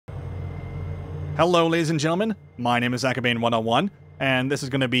Hello ladies and gentlemen, my name is Zakabane101, and this is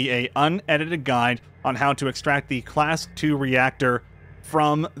going to be an unedited guide on how to extract the Class-II Reactor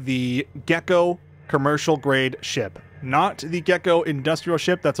from the Gecko commercial grade ship. Not the Gecko industrial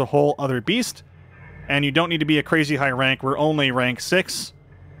ship, that's a whole other beast, and you don't need to be a crazy high rank. We're only rank 6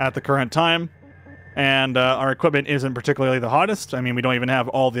 at the current time, and our equipment isn't particularly the hottest. I mean, we don't even have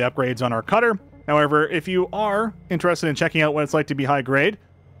all the upgrades on our cutter. However, if you are interested in checking out what it's like to be high grade,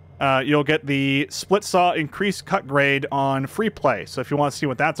 you'll get the split saw increased cut grade on free play. So if you want to see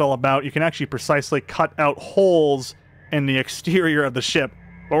what that's all about, you can actually precisely cut out holes in the exterior of the ship.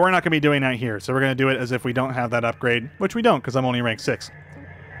 But we're not going to be doing that here. So we're going to do it as if we don't have that upgrade, which we don't because I'm only rank 6.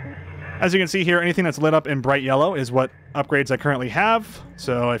 As you can see here, anything that's lit up in bright yellow is what upgrades I currently have.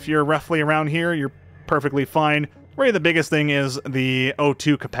 So if you're roughly around here, you're perfectly fine. Really the biggest thing is the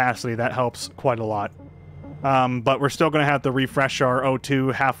O2 capacity. That helps quite a lot. But we're still going to have to refresh our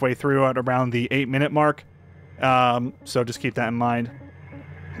O2 halfway through at around the 8-minute mark. So just keep that in mind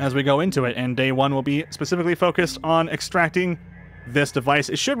as we go into it. And day 1 will be specifically focused on extracting this device.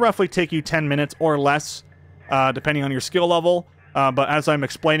 It should roughly take you 10 minutes or less, depending on your skill level. But as I'm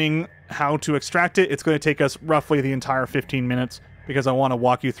explaining how to extract it, it's going to take us roughly the entire 15 minutes because I want to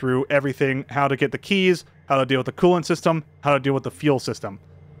walk you through everything, how to get the keys, how to deal with the coolant system, how to deal with the fuel system,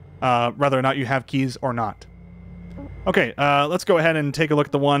 whether or not you have keys or not. Okay, let's go ahead and take a look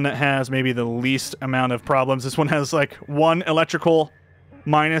at the one that has maybe the least amount of problems. This one has like 1 electrical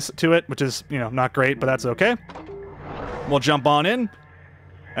minus to it, which is, you know, not great, but that's okay. We'll jump on in,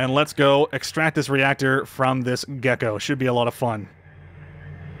 and let's go extract this reactor from this Gecko. Should be a lot of fun.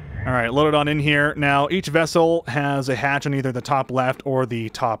 Alright, load it on in here. Now, each vessel has a hatch on either the top left or the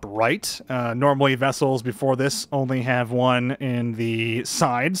top right. Normally, vessels before this only have one in the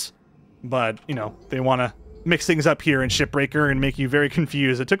sides, but, you know, they want to mix things up here in Shipbreaker and make you very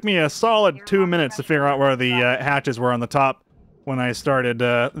confused. It took me a solid 2 minutes to figure out where the hatches were on the top when I started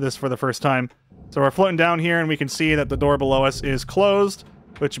this for the first time. So we're floating down here and we can see that the door below us is closed,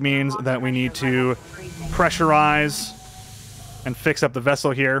 which means that we need to pressurize and fix up the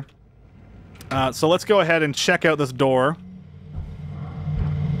vessel here. So let's go ahead and check out this door.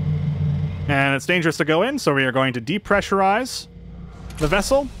 And it's dangerous to go in, so we are going to depressurize the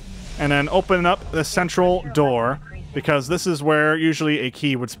vessel and then open up the central door, because this is where usually a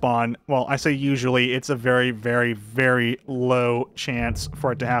key would spawn. Well, I say usually, it's a very, very, very low chance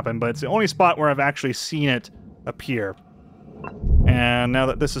for it to happen, but it's the only spot where I've actually seen it appear. And now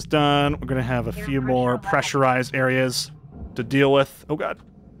that this is done, we're going to have a few more pressurized areas to deal with. Oh god,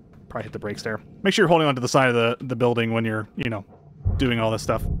 probably hit the brakes there. Make sure you're holding onto the side of the building when you're, you know, doing all this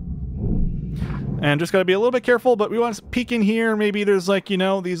stuff. And just gotta be a little bit careful, but we want to peek in here. Maybe there's, like, you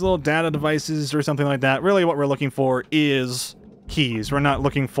know, these little data devices or something like that. Really what we're looking for is keys. We're not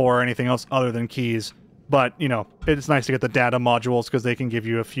looking for anything else other than keys. But, you know, it's nice to get the data modules because they can give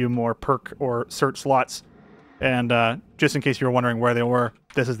you a few more perk or cert slots. And just in case you were wondering where they were,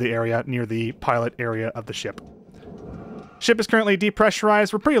 this is the area near the pilot area of the ship. Ship is currently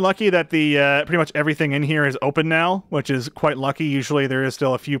depressurized. We're pretty lucky that the pretty much everything in here is open now, which is quite lucky. Usually there is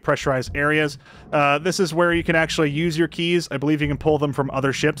still a few pressurized areas. This is where you can actually use your keys. I believe you can pull them from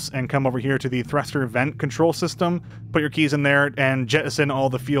other ships and come over here to the thruster vent control system, put your keys in there, and jettison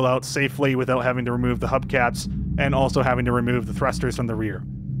all the fuel out safely without having to remove the hubcaps and also having to remove the thrusters from the rear.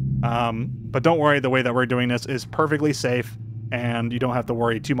 But don't worry, the way that we're doing this is perfectly safe, and you don't have to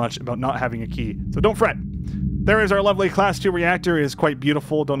worry too much about not having a key. So don't fret. There is our lovely Class-II Reactor. It is quite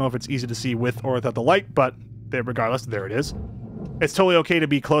beautiful. Don't know if it's easy to see with or without the light, but regardless, there it is. It's totally okay to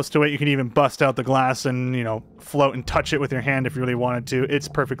be close to it. You can even bust out the glass and, you know, float and touch it with your hand if you really wanted to. It's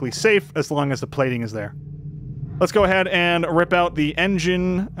perfectly safe as long as the plating is there. Let's go ahead and rip out the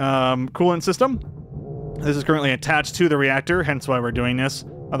engine coolant system. This is currently attached to the reactor, hence why we're doing this.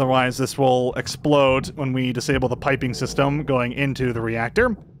 Otherwise, this will explode when we disable the piping system going into the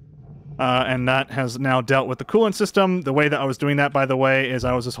reactor. And that has now dealt with the coolant system. The way that I was doing that, by the way, is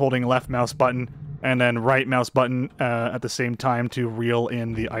I was just holding left mouse button and then right mouse button at the same time to reel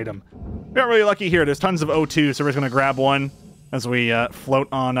in the item. We got really lucky here. There's tons of O2, so we're just going to grab one as we float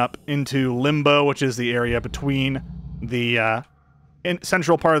on up into limbo, which is the area between the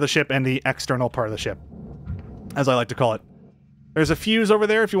central part of the ship and the external part of the ship, as I like to call it. There's a fuse over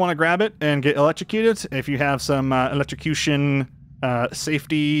there if you want to grab it and get electrocuted. If you have some electrocution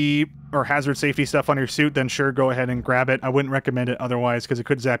safety or hazard safety stuff on your suit, then sure, go ahead and grab it. I wouldn't recommend it otherwise because it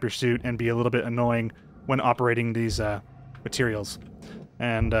could zap your suit and be a little bit annoying when operating these materials.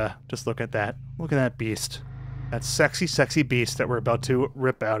 And just look at that. Look at that beast. That sexy, sexy beast that we're about to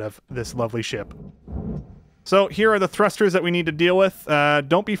rip out of this lovely ship. So here are the thrusters that we need to deal with.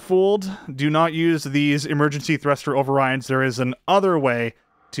 Don't be fooled. Do not use these emergency thruster overrides. There is an other way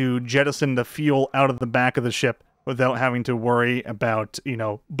to jettison the fuel out of the back of the ship without having to worry about, you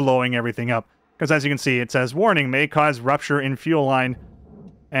know, blowing everything up. Because as you can see, it says, warning, may cause rupture in fuel line.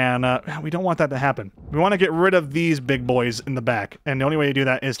 And we don't want that to happen. We want to get rid of these big boys in the back. And the only way to do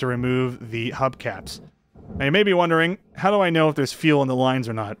that is to remove the hubcaps. Now you may be wondering, how do I know if there's fuel in the lines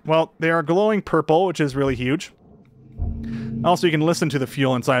or not? Well, they are glowing purple, which is really huge. Also, you can listen to the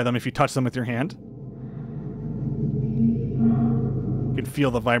fuel inside of them if you touch them with your hand. You can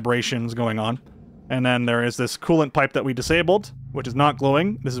feel the vibrations going on. And then there is this coolant pipe that we disabled, which is not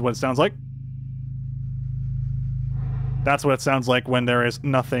glowing. This is what it sounds like. That's what it sounds like when there is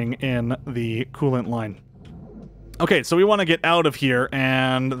nothing in the coolant line. Okay, so we want to get out of here,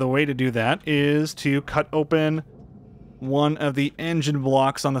 and the way to do that is to cut open one of the engine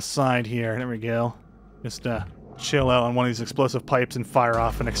blocks on the side here. There we go. Just chill out on one of these explosive pipes and fire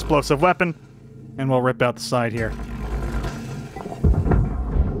off an explosive weapon, and we'll rip out the side here.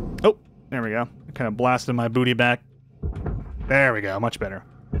 Oh, there we go. I kind of blasted my booty back. There we go, much better.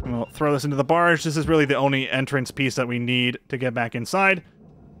 And we'll throw this into the barge. This is really the only entrance piece that we need to get back inside.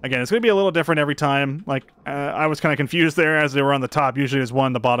 Again, it's going to be a little different every time. Like, I was kind of confused there as they were on the top. Usually there's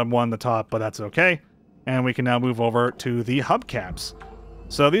one, the bottom one, the top, but that's okay. And we can now move over to the hubcaps.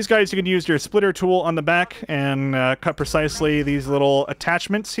 So these guys, you can use your splitter tool on the back and cut precisely these little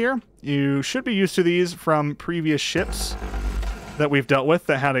attachments here. You should be used to these from previous ships that we've dealt with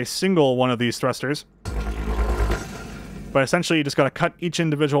that had a single one of these thrusters. But essentially, you just got to cut each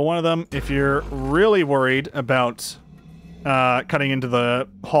individual one of them. If you're really worried about cutting into the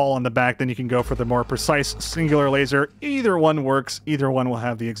hull on the back, then you can go for the more precise singular laser. Either one works. Either one will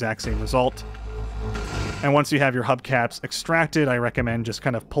have the exact same result. And once you have your hubcaps extracted, I recommend just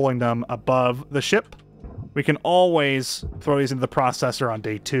kind of pulling them above the ship. We can always throw these into the processor on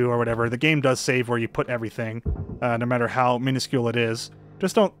day 2 or whatever. The game does save where you put everything, no matter how minuscule it is.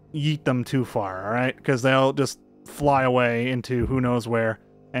 Just don't yeet them too far, all right? Because they'll just fly away into who knows where,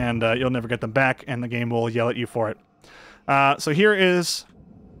 and you'll never get them back, and the game will yell at you for it. So here is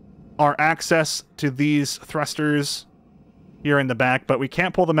our access to these thrusters here in the back, but we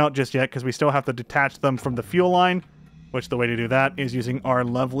can't pull them out just yet because we still have to detach them from the fuel line, which the way to do that is using our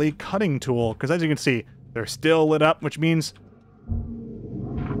lovely cutting tool, because as you can see, they're still lit up, which means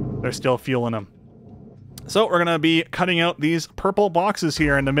there's still fuel in them. So we're going to be cutting out these purple boxes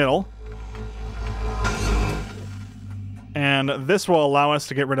here in the middle. And this will allow us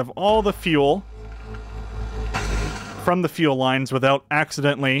to get rid of all the fuel from the fuel lines without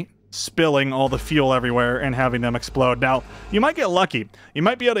accidentally spilling all the fuel everywhere and having them explode. Now, you might get lucky. You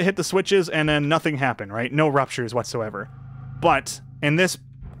might be able to hit the switches and then nothing happened, right? No ruptures whatsoever. But in this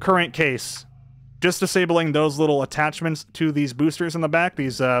current case, just disabling those little attachments to these boosters in the back,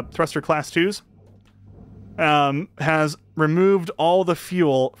 these thruster class 2s, has removed all the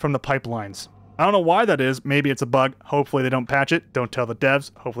fuel from the pipelines. I don't know why that is. Maybe it's a bug. Hopefully they don't patch it. Don't tell the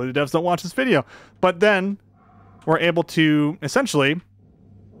devs. Hopefully the devs don't watch this video. But then we're able to essentially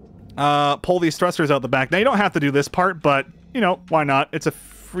pull these thrusters out the back. Now, you don't have to do this part, but, you know, why not? It's a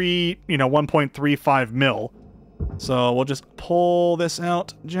free, 1.35 mil. So we'll just pull this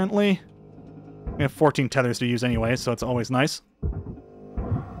out gently. We have 14 tethers to use anyway, so it's always nice.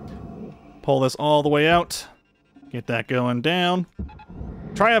 Pull this all the way out. Get that going down.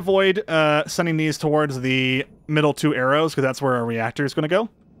 Try avoid sending these towards the middle 2 arrows, because that's where our reactor is going to go.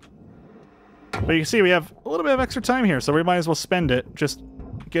 But you can see we have a little bit of extra time here, so we might as well spend it just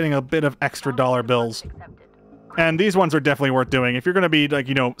getting a bit of extra dollar bills. And these ones are definitely worth doing. If you're going to be, like,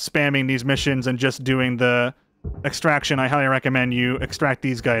 spamming these missions and just doing the extraction, I highly recommend you extract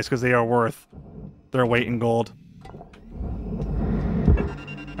these guys, because they are worth their weight in gold.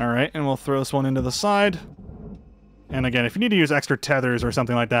 Alright, and we'll throw this one into the side. And again, if you need to use extra tethers or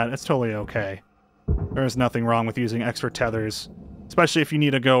something like that, it's totally okay. There's nothing wrong with using extra tethers. Especially if you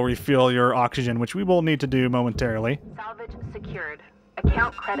need to go refill your oxygen, which we will need to do momentarily. Salvage secured.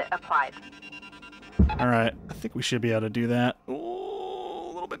 Account credit applied. Alright, I think we should be able to do that. Ooh,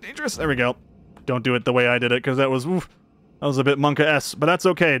 a little bit dangerous. There we go. Don't do it the way I did it, because that was a bit Monka-esque. But that's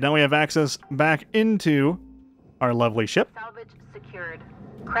okay. Now we have access back into our lovely ship. Salvage secured.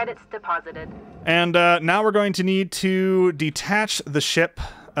 Credits deposited. And now we're going to need to detach the ship,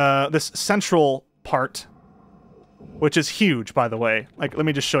 this central part, which is huge, by the way. Like, let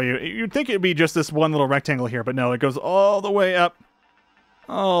me just show you. You'd think it'd be just this one little rectangle here, but no, it goes all the way up,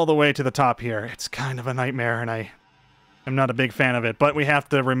 all the way to the top here. It's kind of a nightmare, and I am not a big fan of it, but we have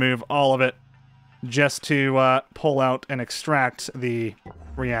to remove all of it just to pull out and extract the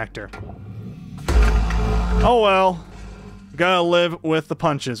reactor. Oh well. Gotta live with the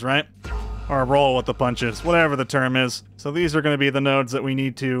punches, right? Or roll with the punches, whatever the term is. So these are going to be the nodes that we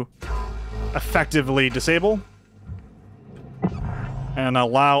need to effectively disable and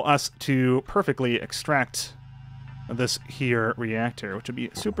allow us to perfectly extract this here reactor, which would be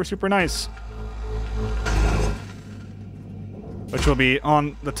super, super nice. Which will be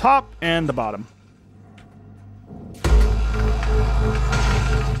on the top and the bottom.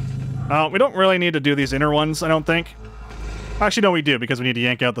 We don't really need to do these inner ones, I don't think. Actually, no, we do, because we need to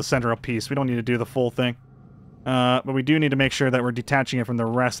yank out the central piece. We don't need to do the full thing. But we do need to make sure that we're detaching it from the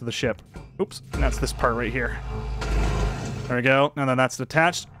rest of the ship. Oops, and that's this part right here. There we go. Now that that's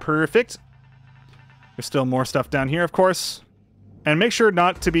detached, perfect. There's still more stuff down here, of course. And make sure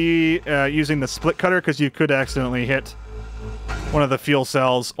not to be using the split cutter, because you could accidentally hit one of the fuel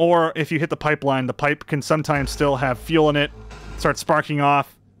cells. Or if you hit the pipeline, the pipe can sometimes still have fuel in it, start sparking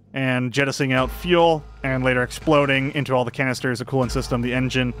off, and jettisoning out fuel, and later exploding into all the canisters, the coolant system, the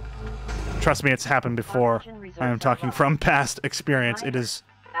engine. Trust me, it's happened before. I am talking from past experience. It is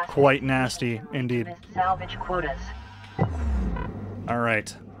quite nasty, indeed. Salvage quotas.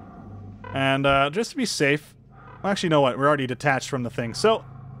 Alright. And just to be safe... Well, actually, you know what? We're already detached from the thing. So,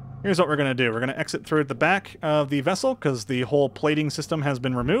 here's what we're going to do. We're going to exit through the back of the vessel, because the whole plating system has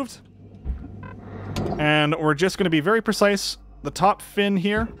been removed. And we're just going to be very precise. The top fin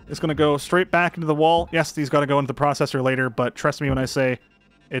here is going to go straight back into the wall. Yes, these got to go into the processor later, but trust me when I say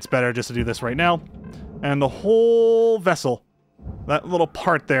it's better just to do this right now. And the whole vessel, that little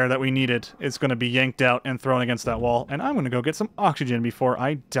part there that we needed, is going to be yanked out and thrown against that wall. And I'm going to go get some oxygen before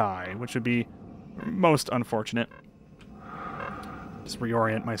I die, which would be most unfortunate. Just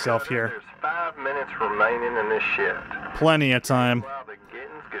reorient myself here. There's 5 minutes remaining in this shift. Plenty of time. While the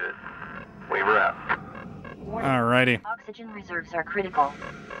getting's good. Weaver out. Alrighty. Oxygen reserves are critical.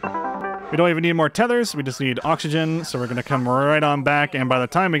 We don't even need more tethers, we just need oxygen, so we're going to come right on back, and by the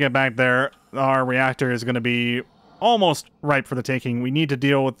time we get back there, our reactor is going to be almost ripe for the taking. We need to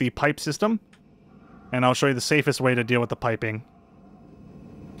deal with the pipe system, and I'll show you the safest way to deal with the piping.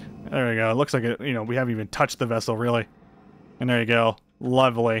 There we go. It looks like it, you know, we haven't even touched the vessel, really. And there you go.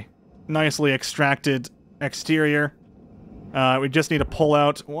 Lovely. Nicely extracted exterior. We just need to pull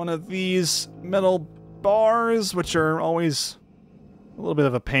out one of these metal bars, which are always a little bit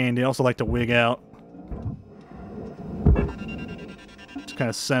of a pain. They also like to wig out. Just kind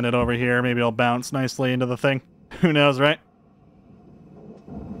of send it over here. Maybe it'll bounce nicely into the thing. Who knows, right?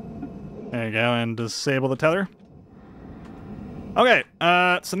 There you go, and disable the tether. Okay,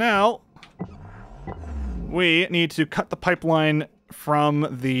 so now we need to cut the pipeline from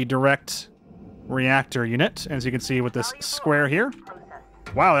the direct reactor unit, as you can see with this square here.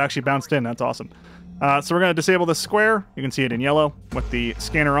 Wow, it actually bounced in. That's awesome. So we're going to disable this square. You can see it in yellow with the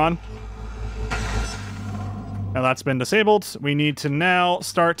scanner on. Now that's been disabled. We need to now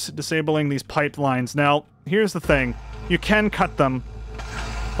start disabling these pipelines. Now, here's the thing. You can cut them,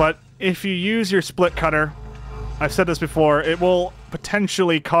 but if you use your split cutter, I've said this before, it will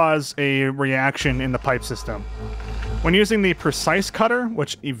potentially cause a reaction in the pipe system. When using the precise cutter,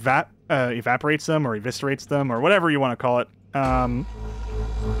 which evaporates them or eviscerates them or whatever you want to call it,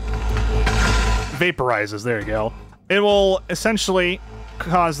 vaporizes, there you go. It will essentially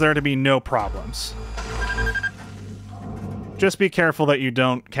cause there to be no problems. Just be careful that you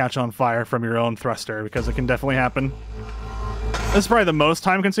don't catch on fire from your own thruster, because it can definitely happen. This is probably the most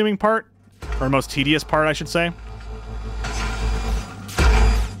time-consuming part, or most tedious part, I should say.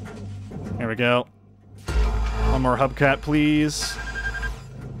 There we go. One more hubcat, please.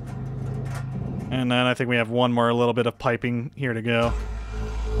 And then I think we have one more little bit of piping here to go.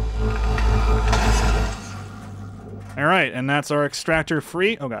 Alright, and that's our extractor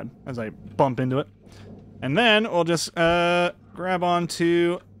free. Oh god, as I bump into it. And then we'll just grab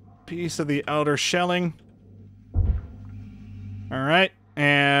onto a piece of the outer shelling. Alright,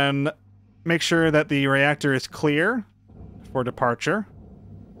 and make sure that the reactor is clear for departure,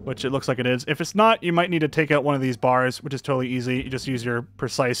 which it looks like it is. If it's not, you might need to take out one of these bars, which is totally easy. You just use your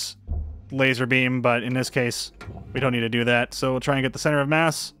precise laser beam, but in this case, we don't need to do that. So we'll try and get the center of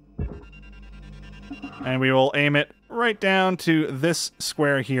mass. And we will aim it right down to this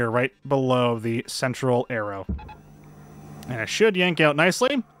square here, right below the central arrow. And it should yank out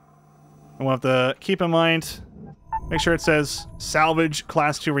nicely. And we'll have to keep in mind, make sure it says salvage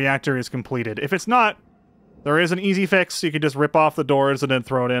Class-II Reactor is completed. If it's not, there is an easy fix. You can just rip off the doors and then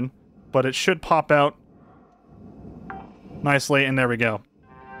throw it in. But it should pop out nicely, and there we go.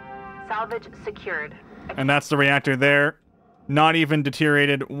 Salvage secured. And that's the reactor there. Not even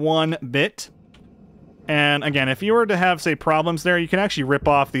deteriorated one bit. And again, if you were to have, say, problems there, you can actually rip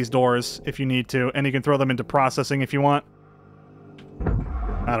off these doors if you need to, and you can throw them into processing if you want.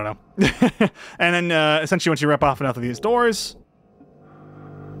 I don't know. And then essentially once you rip off enough of these doors,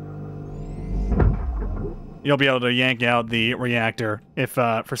 you'll be able to yank out the reactor if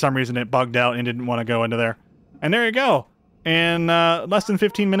for some reason it bugged out and didn't want to go into there. And there you go. In less than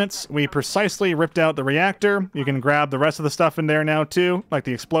 15 minutes, we precisely ripped out the reactor. You can grab the rest of the stuff in there now too, like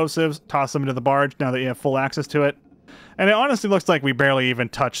the explosives, toss them into the barge now that you have full access to it. And it honestly looks like we barely even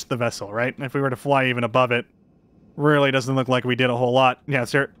touched the vessel, right? If we were to fly even above it, really doesn't look like we did a whole lot. Yeah,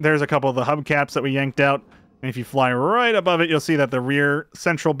 so there's a couple of the hubcaps that we yanked out. And if you fly right above it, you'll see that the rear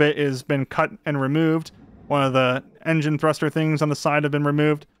central bit has been cut and removed. One of the engine thruster things on the side have been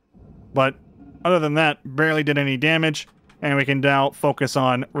removed. But other than that, barely did any damage. And we can now focus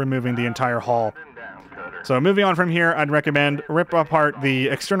on removing the entire hull. So moving on from here, I'd recommend rip apart the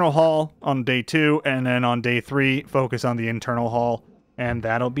external hull on day 2, and then on day 3, focus on the internal hull. And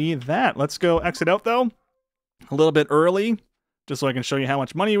that'll be that. Let's go exit out, though, a little bit early, just so I can show you how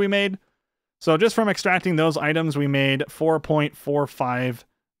much money we made. So just from extracting those items, we made 4.45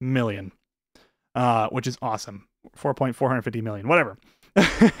 million, which is awesome. 4.450 million, whatever.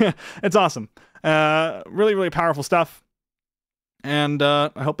 It's awesome. Really, really powerful stuff. And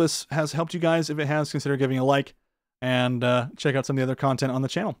I hope this has helped you guys. If it has, consider giving a like and check out some of the other content on the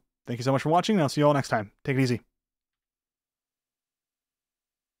channel. Thank you so much for watching, and I'll see you all next time. Take it easy.